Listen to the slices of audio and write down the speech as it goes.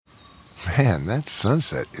Man, that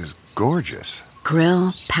sunset is gorgeous.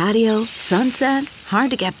 Grill, patio, sunset.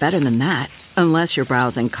 Hard to get better than that. Unless you're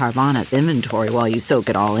browsing Carvana's inventory while you soak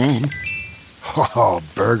it all in. Oh,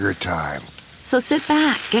 burger time. So sit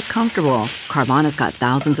back, get comfortable. Carvana's got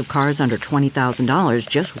thousands of cars under $20,000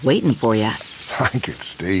 just waiting for you. I could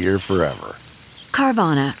stay here forever.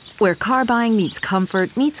 Carvana, where car buying meets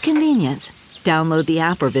comfort, meets convenience. Download the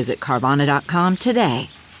app or visit Carvana.com today.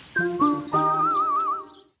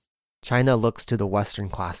 China Looks to the Western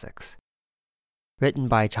Classics. Written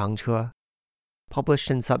by Changche.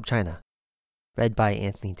 Published in SupChina. Read by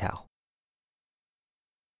Anthony Tao.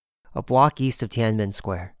 A block east of Tiananmen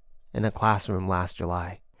Square, in a classroom last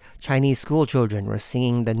July, Chinese schoolchildren were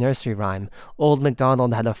singing the nursery rhyme Old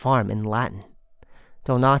MacDonald Had a Farm in Latin.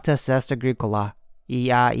 Donatus est agricola,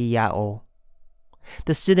 ia-ia-o.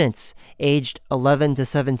 The students, aged 11 to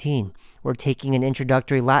 17, were taking an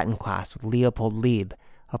introductory Latin class with Leopold Lieb,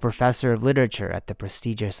 a professor of literature at the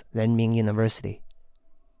prestigious Renmin University.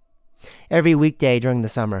 Every weekday during the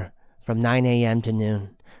summer, from 9 a.m. to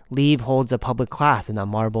noon, Lieb holds a public class in a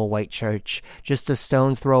marble white church just a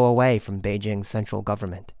stone's throw away from Beijing's central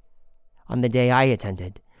government. On the day I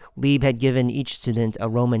attended, Lieb had given each student a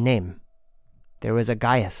Roman name. There was a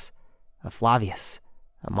Gaius, a Flavius,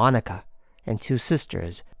 a Monica, and two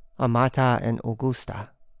sisters, Amata and Augusta.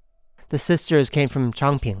 The sisters came from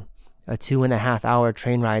Changping, a 2.5-hour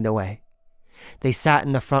train ride away. They sat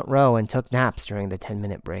in the front row and took naps during the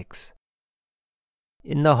 10-minute breaks.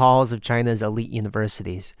 In the halls of China's elite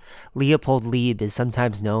universities, Leopold Lieb is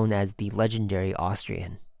sometimes known as the legendary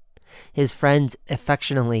Austrian. His friends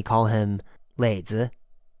affectionately call him Leizi,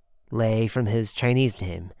 Lei from his Chinese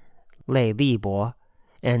name, Lei Libo,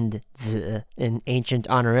 and Zi, an ancient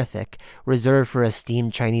honorific reserved for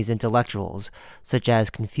esteemed Chinese intellectuals such as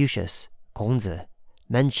Confucius, Gongzi,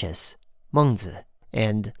 Mencius, Mengzi,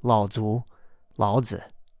 and Laozu, Laozi.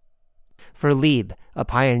 For Lieb, a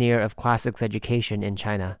pioneer of classics education in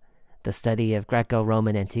China, the study of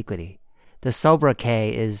Greco-Roman antiquity, the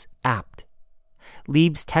sobriquet is apt.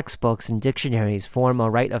 Lieb's textbooks and dictionaries form a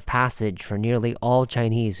rite of passage for nearly all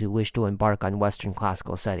Chinese who wish to embark on Western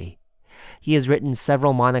classical study. He has written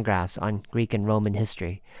several monographs on Greek and Roman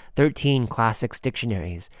history, 13 classics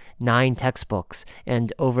dictionaries, 9 textbooks,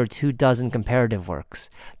 and over 24 comparative works,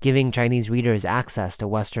 giving Chinese readers access to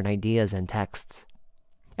Western ideas and texts.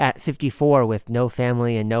 At 54, with no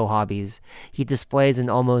family and no hobbies, he displays an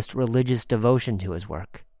almost religious devotion to his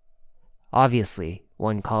work. Obviously,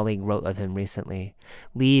 one colleague wrote of him recently,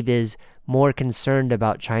 Lieb is more concerned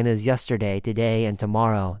about China's yesterday, today, and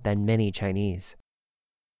tomorrow than many Chinese.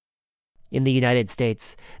 In the United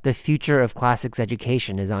States, the future of classics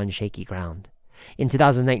education is on shaky ground. In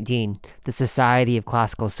 2019, the Society of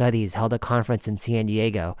Classical Studies held a conference in San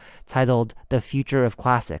Diego titled The Future of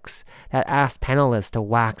Classics that asked panelists to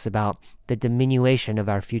wax about the diminution of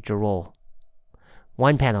our future role.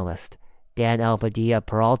 One panelist, Dan L. Padilla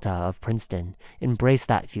Peralta of Princeton, embraced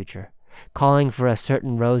that future, calling for a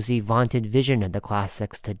certain rosy, vaunted vision of the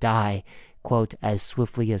classics to die, quote, as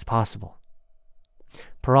swiftly as possible.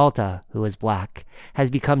 Peralta, who is black,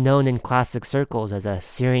 has become known in classic circles as a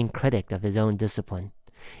searing critic of his own discipline,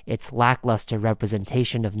 its lackluster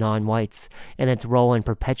representation of non-whites, and its role in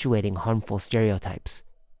perpetuating harmful stereotypes.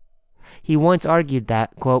 He once argued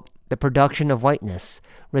that, quote, the production of whiteness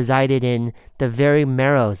resided in the very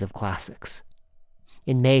marrows of classics.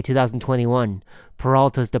 In May 2021,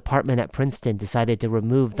 Peralta's department at Princeton decided to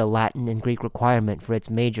remove the Latin and Greek requirement for its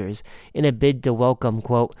majors in a bid to welcome,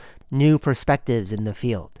 quote, new perspectives in the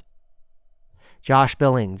field. Josh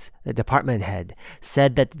Billings, the department head,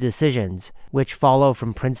 said that the decisions, which follow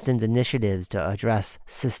from Princeton's initiatives to address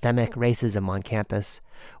systemic racism on campus,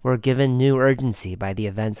 were given new urgency by the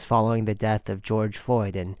events following the death of George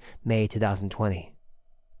Floyd in May 2020.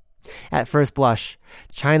 At first blush,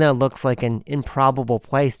 China looks like an improbable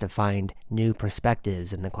place to find new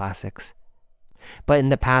perspectives in the classics. But in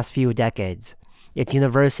the past few decades, its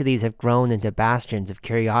universities have grown into bastions of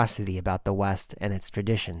curiosity about the West and its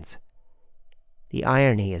traditions. The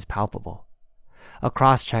irony is palpable.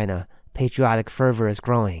 Across China, patriotic fervor is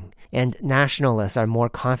growing, and nationalists are more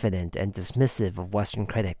confident and dismissive of Western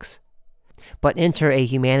critics. But enter a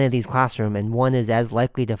humanities classroom and one is as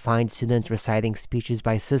likely to find students reciting speeches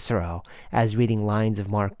by Cicero as reading lines of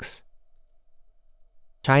Marx.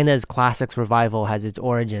 China's classics revival has its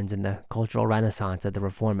origins in the cultural renaissance of the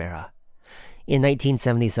Reform era. In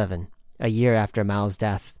 1977, a year after Mao's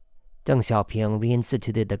death, Deng Xiaoping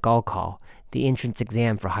reinstituted the Gaokao, the entrance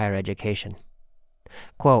exam for higher education.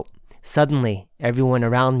 Quote, suddenly, everyone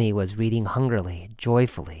around me was reading hungrily,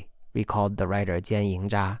 joyfully, recalled the writer Jian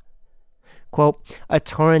Yingzha. Quote, a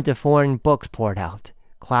torrent of foreign books poured out.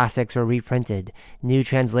 Classics were reprinted, new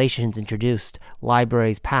translations introduced,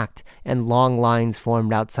 libraries packed, and long lines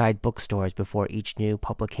formed outside bookstores before each new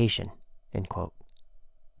publication. End quote.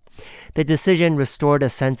 The decision restored a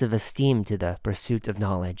sense of esteem to the pursuit of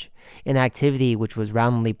knowledge, an activity which was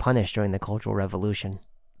roundly punished during the Cultural Revolution.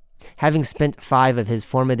 Having spent 5 of his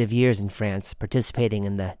formative years in France participating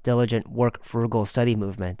in the diligent work-frugal study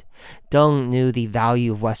movement, Deng knew the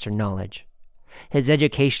value of Western knowledge. His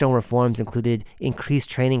educational reforms included increased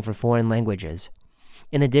training for foreign languages.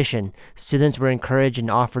 In addition, students were encouraged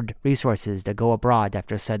and offered resources to go abroad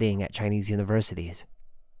after studying at Chinese universities.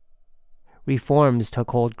 Reforms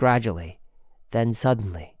took hold gradually, then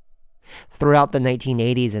suddenly. Throughout the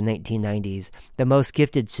 1980s and 1990s, the most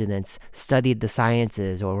gifted students studied the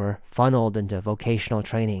sciences or were funneled into vocational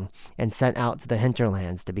training and sent out to the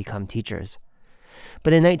hinterlands to become teachers.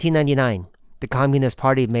 But in 1999, the Communist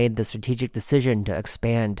Party made the strategic decision to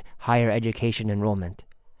expand higher education enrollment.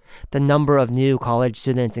 The number of new college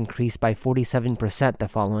students increased by 47% the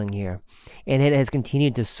following year, and it has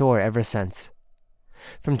continued to soar ever since.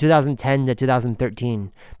 From 2010 to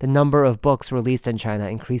 2013, the number of books released in China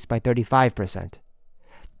increased by 35%.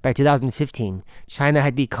 By 2015, China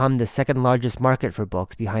had become the second largest market for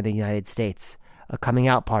books behind the United States, a coming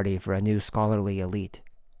out party for a new scholarly elite.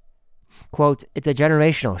 Quote, it's a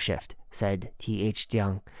generational shift, said T.H.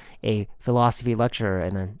 Jiang, a philosophy lecturer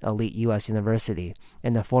in an elite U.S. university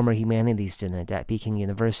and a former humanities student at Peking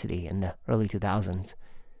University in the early 2000s.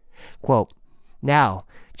 Quote, now,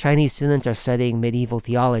 Chinese students are studying medieval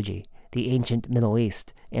theology, the ancient Middle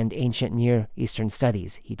East, and ancient Near Eastern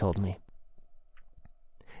studies, he told me.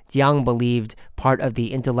 Jiang believed part of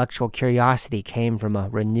the intellectual curiosity came from a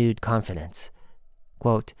renewed confidence.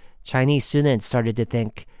 Quote, Chinese students started to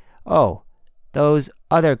think, oh, those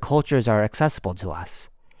other cultures are accessible to us.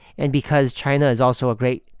 And because China is also a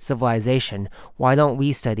great civilization, why don't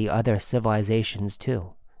we study other civilizations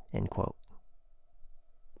too? End quote.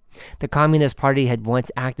 The Communist Party had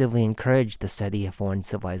once actively encouraged the study of foreign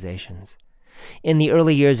civilizations. In the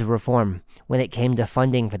early years of reform, when it came to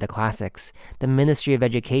funding for the classics, the Ministry of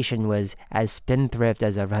Education was as spendthrift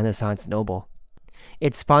as a Renaissance noble.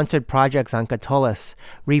 It sponsored projects on Catullus,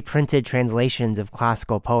 reprinted translations of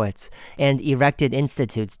classical poets, and erected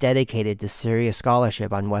institutes dedicated to serious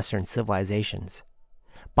scholarship on Western civilizations.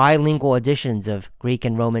 Bilingual editions of Greek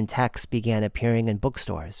and Roman texts began appearing in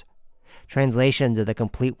bookstores. Translations of the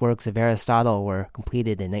complete works of Aristotle were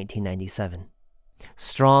completed in 1997.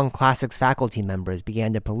 Strong classics faculty members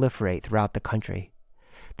began to proliferate throughout the country.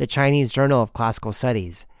 The Chinese Journal of Classical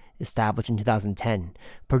Studies, established in 2010,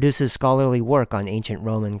 produces scholarly work on ancient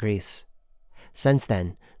Rome and Greece. Since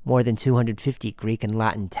then, more than 250 Greek and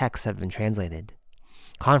Latin texts have been translated.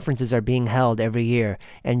 Conferences are being held every year,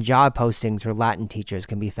 and job postings for Latin teachers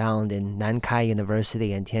can be found in Nankai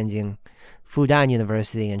University in Tianjin, Fudan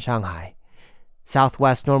University in Shanghai,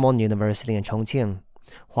 Southwest Normal University in Chongqing,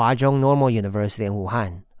 Huazhong Normal University in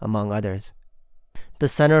Wuhan, among others. The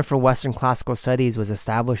Center for Western Classical Studies was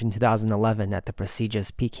established in 2011 at the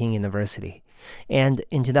prestigious Peking University, and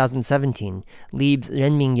in 2017, Leib's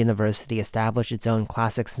Renmin University established its own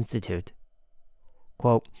Classics Institute.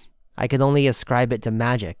 Quote, I could only ascribe it to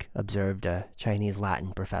magic, observed a Chinese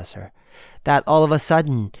Latin professor, that all of a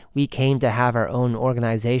sudden we came to have our own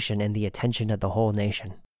organization and the attention of the whole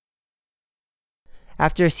nation.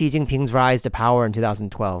 After Xi Jinping's rise to power in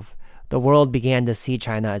 2012, the world began to see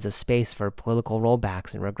China as a space for political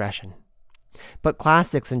rollbacks and regression. But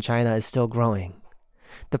classics in China is still growing.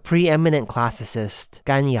 The preeminent classicist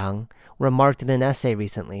Gan Yang remarked in an essay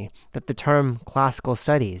recently that the term classical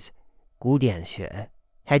studies, 古典学,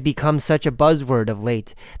 had become such a buzzword of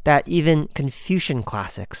late that even Confucian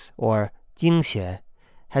classics, or 经学,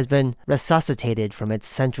 has been resuscitated from its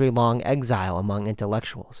century-long exile among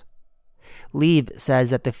intellectuals. Leib says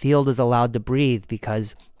that the field is allowed to breathe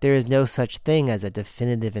because there is no such thing as a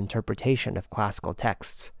definitive interpretation of classical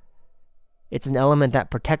texts. It's an element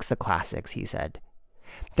that protects the classics, he said.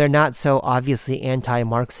 They're not so obviously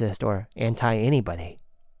anti-Marxist or anti-anybody.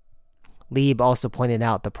 Leib also pointed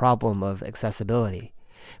out the problem of accessibility.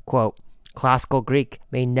 Quote, classical Greek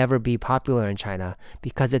may never be popular in China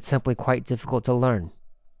because it's simply quite difficult to learn.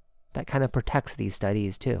 That kind of protects these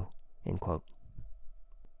studies too, end quote.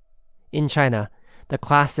 In China, the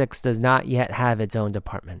classics does not yet have its own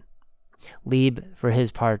department. Leib, for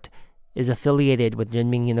his part, is affiliated with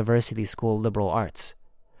Renmin University School of Liberal Arts.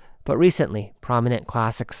 But recently, prominent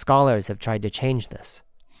classics scholars have tried to change this.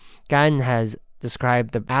 Gan has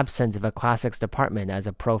described the absence of a classics department as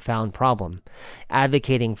a profound problem,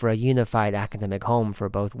 advocating for a unified academic home for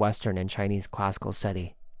both Western and Chinese classical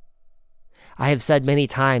study. I have said many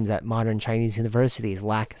times that modern Chinese universities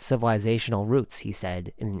lack civilizational roots, he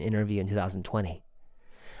said in an interview in 2020.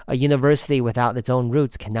 A university without its own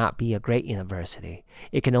roots cannot be a great university.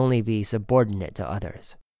 It can only be subordinate to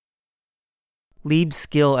others. Lieb's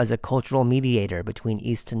skill as a cultural mediator between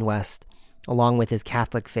East and West, along with his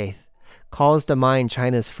Catholic faith, calls to mind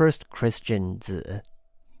China's first Christian Zi,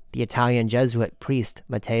 the Italian Jesuit priest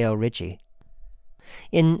Matteo Ricci.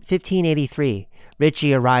 In 1583,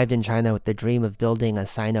 Ricci arrived in China with the dream of building a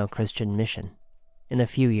Sino-Christian mission. In a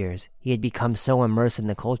few years, he had become so immersed in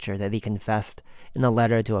the culture that he confessed in a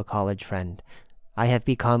letter to a college friend, "I have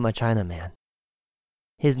become a Chinaman."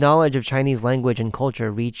 His knowledge of Chinese language and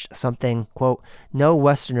culture reached something, quote, no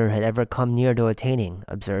Westerner had ever come near to attaining,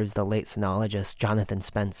 observes the late sinologist Jonathan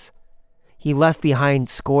Spence. He left behind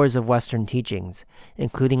scores of Western teachings,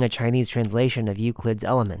 including a Chinese translation of Euclid's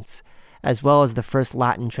Elements, as well as the first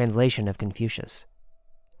Latin translation of Confucius.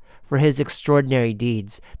 For his extraordinary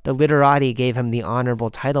deeds, the literati gave him the honorable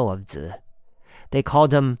title of Zi. They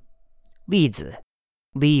called him Li Zi,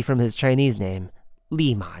 Li from his Chinese name,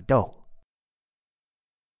 Li Ma Dou.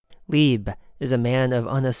 Lieb is a man of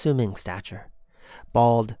unassuming stature,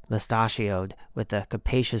 bald, mustachioed, with a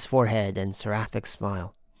capacious forehead and seraphic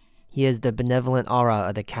smile. He is the benevolent aura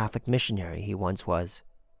of the Catholic missionary he once was.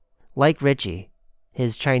 Like Ricci,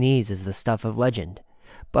 his Chinese is the stuff of legend,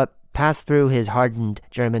 but passed through his hardened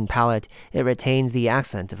German palate, it retains the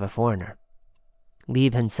accent of a foreigner.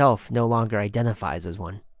 Lieb himself no longer identifies as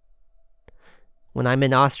one. When I'm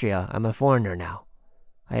in Austria, I'm a foreigner now.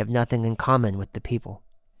 I have nothing in common with the people.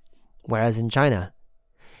 Whereas in China,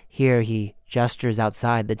 here he gestures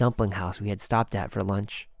outside the dumpling house we had stopped at for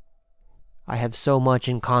lunch. I have so much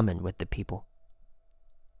in common with the people.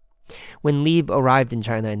 When Lieb arrived in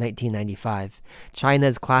China in 1995,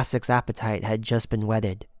 China's classics appetite had just been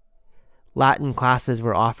whetted. Latin classes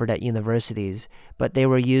were offered at universities, but they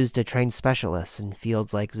were used to train specialists in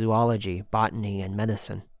fields like zoology, botany, and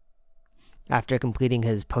medicine. After completing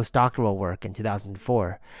his postdoctoral work in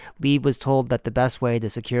 2004, Lieb was told that the best way to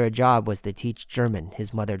secure a job was to teach German,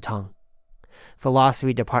 his mother tongue.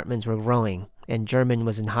 Philosophy departments were growing, and German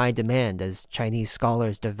was in high demand as Chinese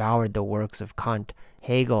scholars devoured the works of Kant,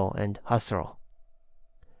 Hegel, and Husserl.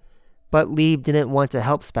 But Lieb didn't want to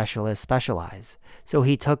help specialists specialize, so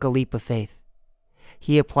he took a leap of faith.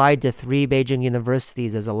 He applied to 3 Beijing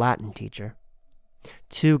universities as a Latin teacher.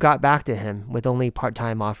 2 got back to him with only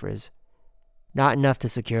part-time offers. Not enough to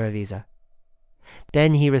secure a visa.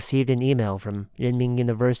 Then he received an email from Renmin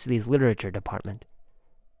University's literature department.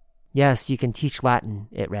 Yes, you can teach Latin,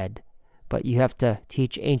 it read, but you have to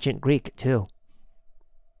teach ancient Greek too.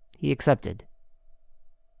 He accepted.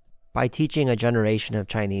 By teaching a generation of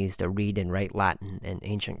Chinese to read and write Latin and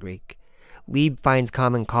ancient Greek, Lieb finds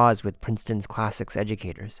common cause with Princeton's classics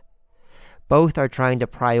educators. Both are trying to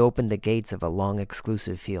pry open the gates of a long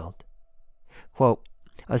exclusive field. Quote,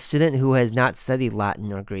 a student who has not studied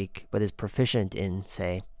Latin or Greek, but is proficient in,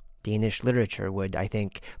 say, Danish literature would, I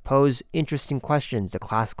think, pose interesting questions to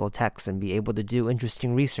classical texts and be able to do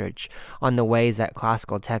interesting research on the ways that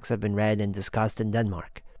classical texts have been read and discussed in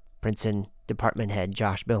Denmark, Princeton department head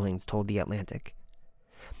Josh Billings told The Atlantic.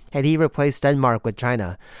 Had he replaced Denmark with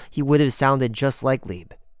China, he would have sounded just like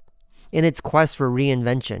Lieb. In its quest for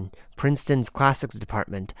reinvention, Princeton's classics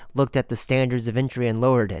department looked at the standards of entry and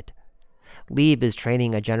lowered it. Lieb is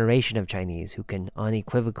training a generation of Chinese who can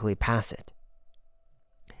unequivocally pass it.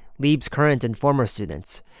 Lieb's current and former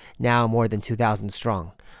students, now more than 2,000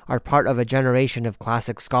 strong, are part of a generation of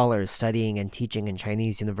classic scholars studying and teaching in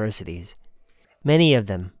Chinese universities. Many of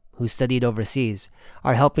them, who studied overseas,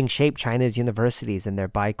 are helping shape China's universities in their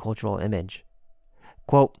bicultural image.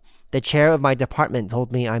 Quote, the chair of my department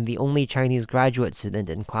told me I'm the only Chinese graduate student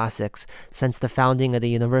in classics since the founding of the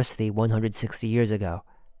university 160 years ago,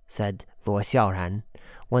 said Luo Xiaoran,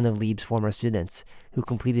 one of Lieb's former students, who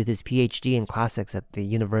completed his PhD in classics at the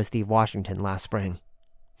University of Washington last spring.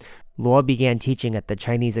 Luo began teaching at the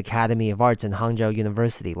Chinese Academy of Arts in Hangzhou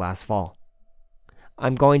University last fall.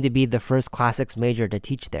 I'm going to be the first classics major to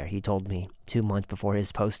teach there, he told me 2 months before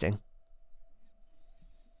his posting.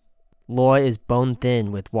 Luo is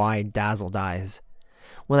bone-thin with wide, dazzled eyes.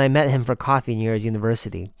 When I met him for coffee near his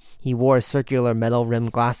university, he wore circular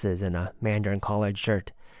metal-rimmed glasses and a Mandarin collared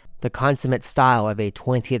shirt, the consummate style of a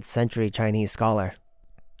 20th century Chinese scholar.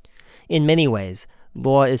 In many ways,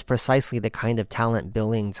 Luo is precisely the kind of talent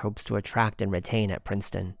Billings hopes to attract and retain at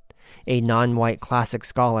Princeton, a non-white classic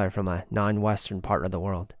scholar from a non-Western part of the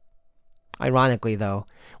world. Ironically, though,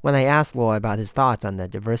 when I asked Luo about his thoughts on the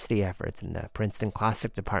diversity efforts in the Princeton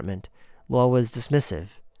Classic Department, Luo was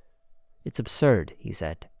dismissive. It's absurd, he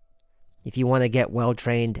said. If you want to get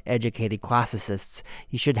well-trained, educated classicists,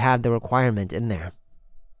 you should have the requirement in there.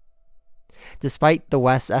 Despite the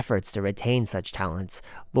West's efforts to retain such talents,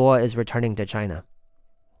 Luo is returning to China.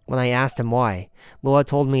 When I asked him why, Luo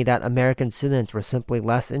told me that American students were simply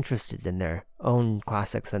less interested in their own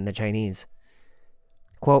classics than the Chinese.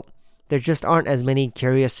 Quote, "There just aren't as many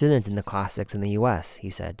curious students in the classics in the US," he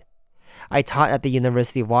said. "I taught at the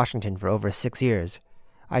University of Washington for over 6 years.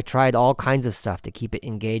 I tried all kinds of stuff to keep it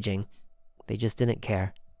engaging. They just didn't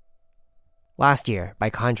care." Last year, by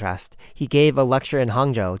contrast, he gave a lecture in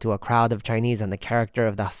Hangzhou to a crowd of Chinese on the character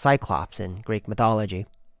of the Cyclops in Greek mythology.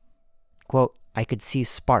 Quote, "I could see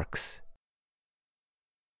sparks."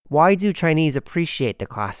 Why do Chinese appreciate the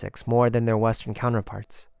classics more than their Western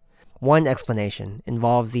counterparts? One explanation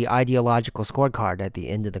involves the ideological scorecard at the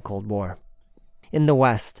end of the Cold War. In the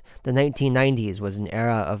West, the 1990s was an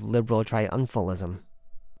era of liberal triumphalism.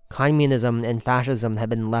 Communism and fascism had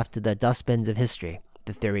been left to the dustbins of history,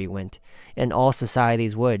 the theory went, and all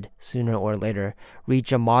societies would, sooner or later,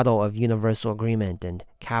 reach a model of universal agreement and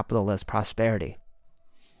capitalist prosperity.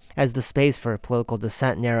 As the space for political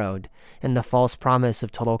dissent narrowed, and the false promise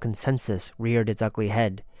of total consensus reared its ugly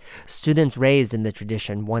head, students raised in the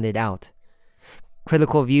tradition wanted out.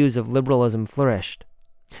 Critical views of liberalism flourished.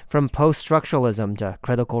 From post-structuralism to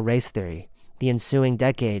critical race theory, the ensuing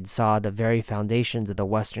decade saw the very foundations of the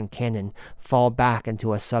Western canon fall back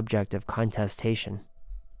into a subject of contestation.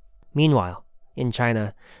 Meanwhile, in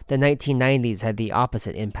China, the 1990s had the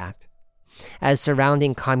opposite impact. As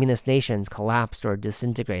surrounding communist nations collapsed or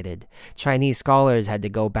disintegrated, Chinese scholars had to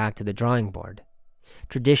go back to the drawing board.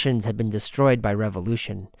 Traditions had been destroyed by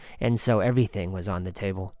revolution, and so everything was on the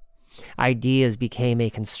table. Ideas became a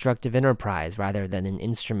constructive enterprise rather than an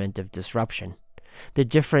instrument of disruption. The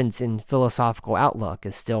difference in philosophical outlook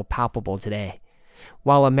is still palpable today.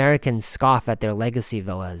 While Americans scoff at their legacy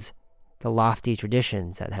villas, the lofty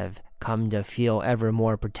traditions that have come to feel ever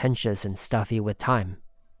more pretentious and stuffy with time,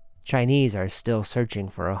 Chinese are still searching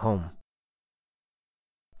for a home.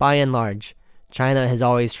 By and large, China has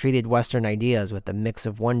always treated Western ideas with a mix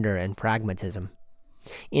of wonder and pragmatism.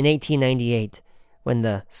 In 1898, when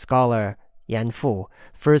the scholar Yan Fu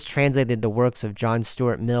first translated the works of John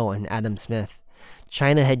Stuart Mill and Adam Smith,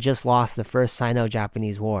 China had just lost the First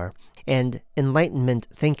Sino-Japanese War, and Enlightenment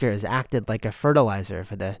thinkers acted like a fertilizer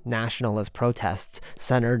for the nationalist protests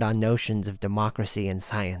centered on notions of democracy and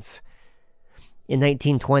science. In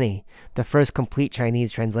 1920, the first complete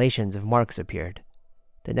Chinese translations of Marx appeared.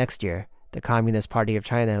 The next year, the Communist Party of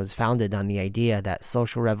China was founded on the idea that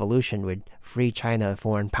social revolution would free China of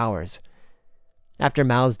foreign powers. After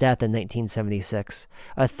Mao's death in 1976,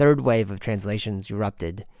 a third wave of translations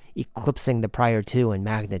erupted, eclipsing the prior two in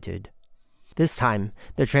magnitude. This time,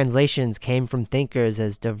 the translations came from thinkers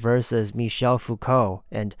as diverse as Michel Foucault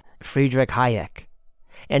and Friedrich Hayek,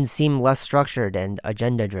 and seemed less structured and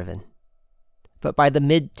agenda-driven. But by the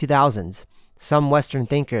mid-2000s, some Western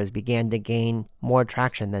thinkers began to gain more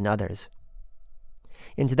traction than others.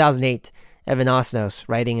 In 2008, Evan Osnos,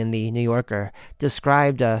 writing in The New Yorker,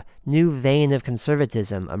 described a new vein of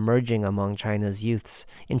conservatism emerging among China's youths,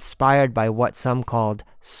 inspired by what some called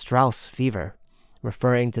Strauss fever,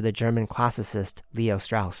 referring to the German classicist Leo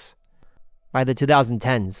Strauss. By the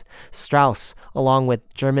 2010s, Strauss, along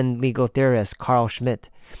with German legal theorist Carl Schmitt,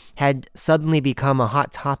 had suddenly become a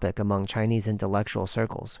hot topic among Chinese intellectual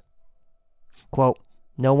circles. Quote,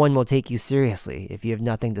 "No one will take you seriously if you have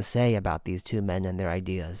nothing to say about these two men and their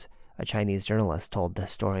ideas," a Chinese journalist told the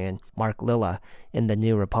historian Mark Lilla in The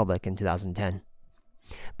New Republic in 2010.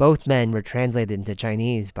 Both men were translated into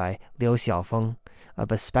Chinese by Liu Xiaofeng, a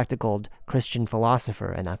bespectacled Christian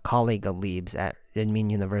philosopher and a colleague of Lieb's at Renmin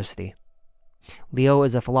University. Liu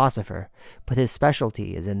is a philosopher, but his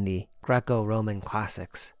specialty is in the Greco-Roman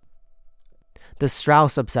classics. The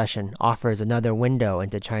Strauss obsession offers another window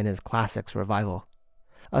into China's classics revival.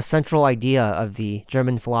 A central idea of the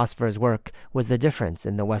German philosopher's work was the difference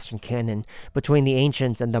in the Western canon between the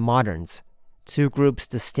ancients and the moderns, two groups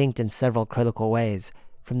distinct in several critical ways,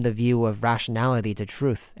 from the view of rationality to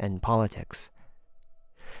truth and politics.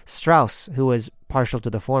 Strauss, who was partial to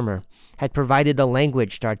the former, had provided a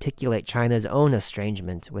language to articulate China's own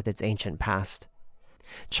estrangement with its ancient past.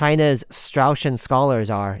 China's Straussian scholars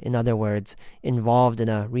are, in other words, involved in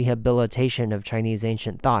a rehabilitation of Chinese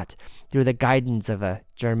ancient thought through the guidance of a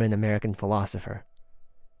German-American philosopher.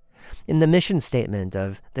 In the mission statement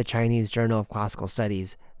of the Chinese Journal of Classical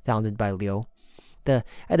Studies, founded by Liu, the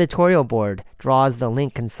editorial board draws the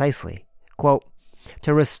link concisely. Quote,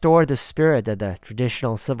 "To restore the spirit of the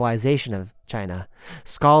traditional civilization of China,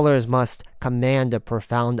 scholars must command a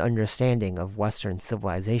profound understanding of Western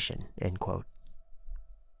civilization." End quote.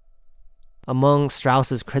 Among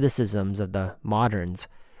Strauss's criticisms of the moderns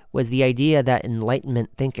was the idea that Enlightenment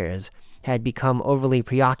thinkers had become overly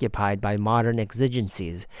preoccupied by modern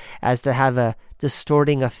exigencies as to have a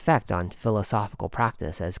distorting effect on philosophical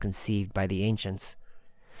practice as conceived by the ancients.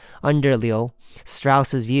 Under Liu,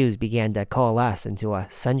 Strauss's views began to coalesce into a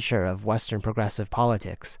censure of Western progressive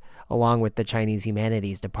politics, along with the Chinese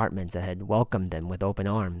humanities departments that had welcomed them with open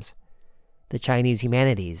arms. The Chinese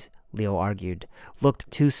humanities, Liu argued,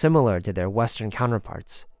 looked too similar to their Western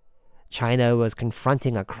counterparts. China was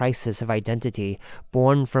confronting a crisis of identity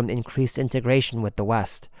born from increased integration with the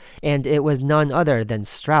West, and it was none other than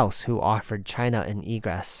Strauss who offered China an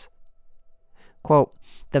egress. Quote,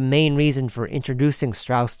 "The main reason for introducing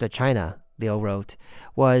Strauss to China," Liu wrote,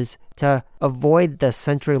 "was to avoid the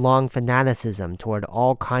century-long fanaticism toward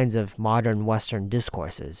all kinds of modern Western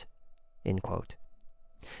discourses." End quote.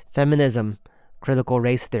 Feminism, critical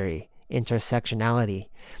race theory, intersectionality,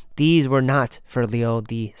 these were not, for Liu,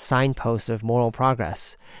 the signposts of moral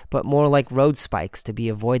progress, but more like road spikes to be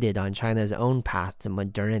avoided on China's own path to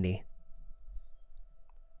modernity.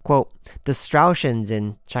 Quote, "The Straussians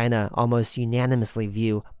in China almost unanimously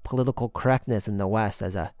view political correctness in the West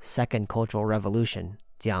as a second cultural revolution,"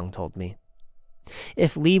 Jiang told me.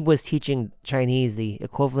 If Lieb was teaching Chinese the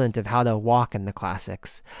equivalent of how to walk in the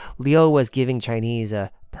classics, Liu was giving Chinese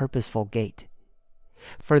a purposeful gait.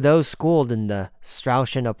 For those schooled in the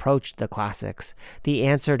Straussian approach to the classics, the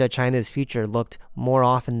answer to China's future looked more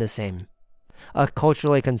often the same: a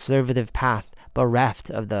culturally conservative path bereft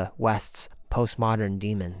of the West's postmodern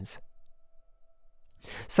demons.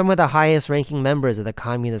 Some of the highest-ranking members of the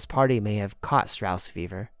Communist Party may have caught Strauss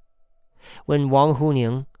fever. When Wang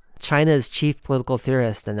Huning, China's chief political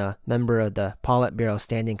theorist and a member of the Politburo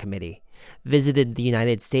Standing Committee, visited the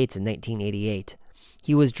United States in 1988,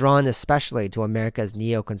 he was drawn especially to America's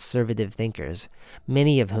neoconservative thinkers,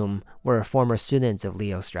 many of whom were former students of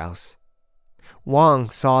Leo Strauss. Wang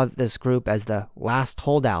saw this group as the last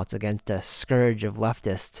holdouts against a scourge of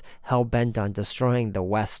leftists hell-bent on destroying the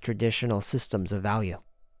West's traditional systems of value.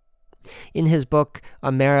 In his book,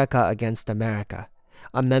 America Against America,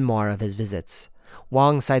 a memoir of his visits,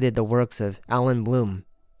 Wang cited the works of Alan Bloom,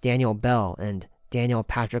 Daniel Bell, and Daniel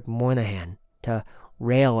Patrick Moynihan to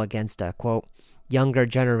rail against a, quote, "younger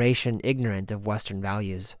generation ignorant of Western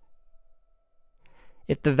values."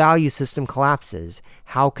 If the value system collapses,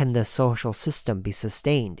 how can the social system be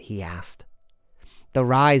sustained, he asked. The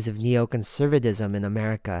rise of neoconservatism in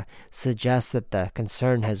America suggests that the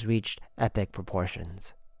concern has reached epic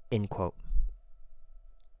proportions. End quote.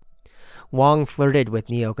 Wang flirted with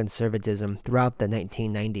neoconservatism throughout the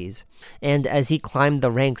 1990s, and as he climbed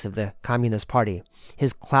the ranks of the Communist Party,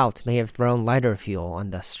 his clout may have thrown lighter fuel on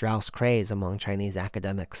the Strauss craze among Chinese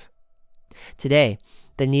academics. Today,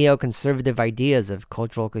 the neoconservative ideas of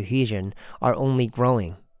cultural cohesion are only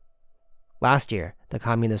growing. Last year, the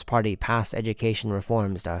Communist Party passed education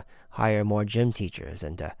reforms to hire more gym teachers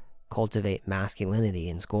and to cultivate masculinity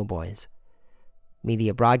in schoolboys.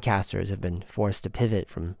 Media broadcasters have been forced to pivot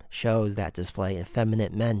from shows that display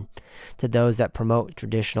effeminate men to those that promote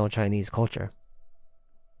traditional Chinese culture.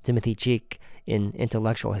 Timothy Cheek, an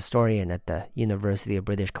intellectual historian at the University of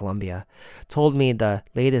British Columbia, told me the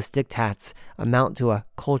latest diktats amount to a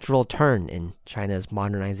cultural turn in China's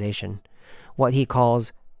modernization, what he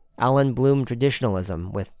calls Alan Bloom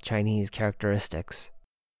traditionalism with Chinese characteristics.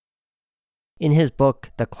 In his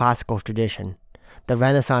book, The Classical Tradition, the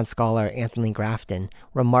Renaissance scholar Anthony Grafton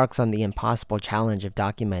remarks on the impossible challenge of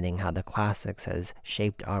documenting how the classics has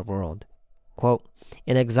shaped our world. Quote,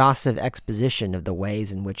 "An exhaustive exposition of the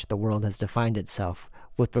ways in which the world has defined itself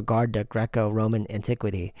with regard to Greco-Roman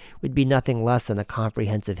antiquity would be nothing less than a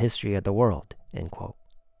comprehensive history of the world." End quote.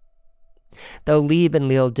 Though Lieb and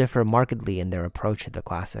Liu differ markedly in their approach to the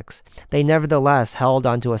classics, they nevertheless held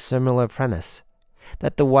onto a similar premise,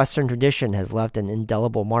 that the Western tradition has left an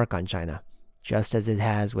indelible mark on China, just as it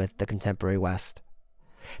has with the contemporary West.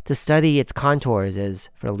 To study its contours is,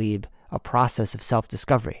 for Lieb, a process of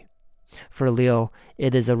self-discovery. For Liu,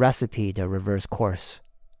 it is a recipe to reverse course.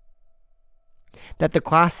 That the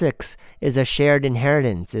classics is a shared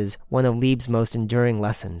inheritance is one of Lieb's most enduring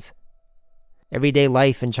lessons. Everyday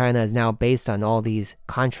life in China is now based on all these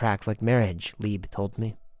contracts like marriage, Lieb told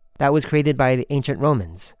me. That was created by the ancient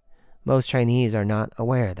Romans. Most Chinese are not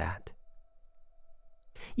aware of that.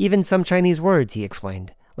 Even some Chinese words, he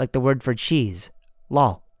explained, like the word for cheese,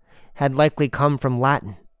 lao, had likely come from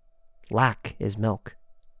Latin. Lac is milk.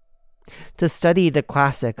 To study the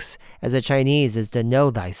classics as a Chinese is to know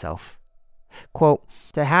thyself. Quote,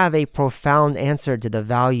 "To have a profound answer to the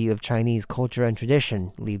value of Chinese culture and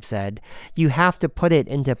tradition," Lieb said, "you have to put it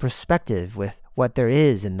into perspective with what there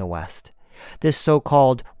is in the West. This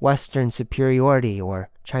so-called Western superiority or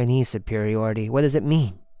Chinese superiority, what does it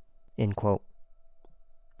mean? End quote.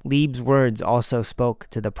 Lieb's words also spoke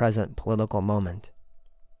to the present political moment.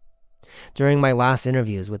 During my last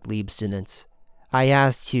interviews with Lieb students, I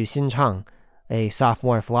asked Xu Xinchang, a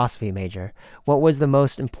sophomore philosophy major, what was the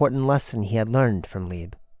most important lesson he had learned from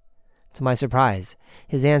Lieb. To my surprise,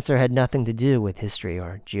 his answer had nothing to do with history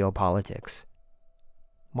or geopolitics.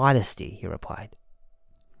 Modesty, he replied.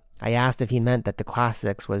 I asked if he meant that the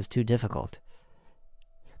classics was too difficult.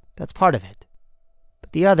 That's part of it.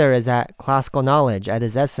 But the other is that classical knowledge at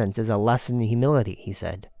its essence is a lesson in humility, he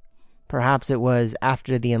said. Perhaps it was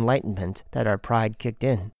after the Enlightenment that our pride kicked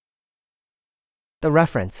in. The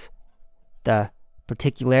reference, the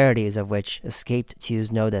particularities of which escaped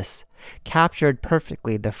Chu's notice, captured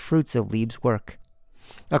perfectly the fruits of Lieb's work.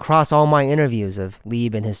 Across all my interviews of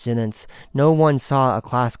Lieb and his students, no one saw a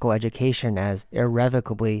classical education as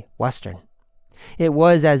irrevocably Western. It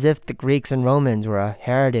was as if the Greeks and Romans were a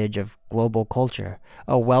heritage of global culture,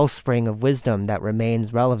 a wellspring of wisdom that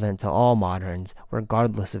remains relevant to all moderns,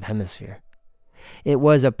 regardless of hemisphere. It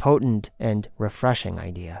was a potent and refreshing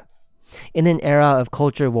idea. In an era of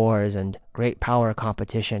culture wars and great power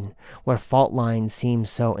competition, where fault lines seemed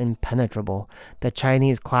so impenetrable, the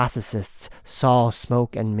Chinese classicists saw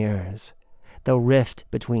smoke and mirrors. The rift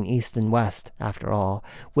between East and West, after all,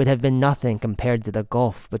 would have been nothing compared to the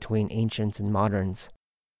gulf between ancients and moderns.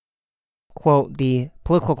 Quote, the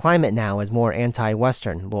political climate now is more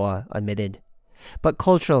anti-Western, Luo admitted. But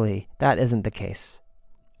culturally, that isn't the case.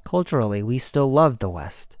 Culturally, we still love the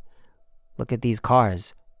West. Look at these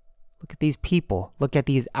cars. Look at these people. Look at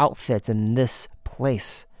these outfits in this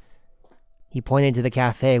place. He pointed to the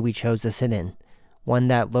cafe we chose to sit in, one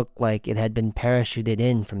that looked like it had been parachuted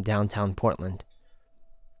in from downtown Portland.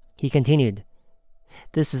 He continued,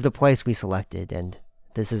 this is the place we selected, and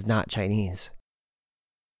this is not Chinese.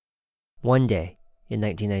 One day, in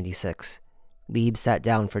 1996, Lieb sat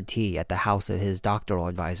down for tea at the house of his doctoral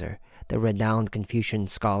advisor, the renowned Confucian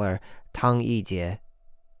scholar Tang Yijie.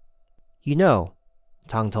 You know,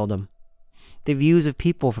 Tang told him, the views of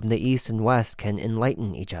people from the East and West can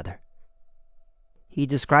enlighten each other. He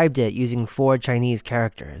described it using 4 Chinese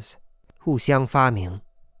characters, 互相发明,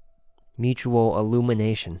 mutual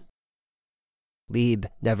illumination. Lieb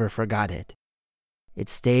never forgot it. It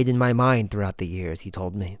stayed in my mind throughout the years, he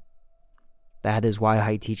told me. That is why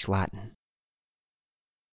I teach Latin.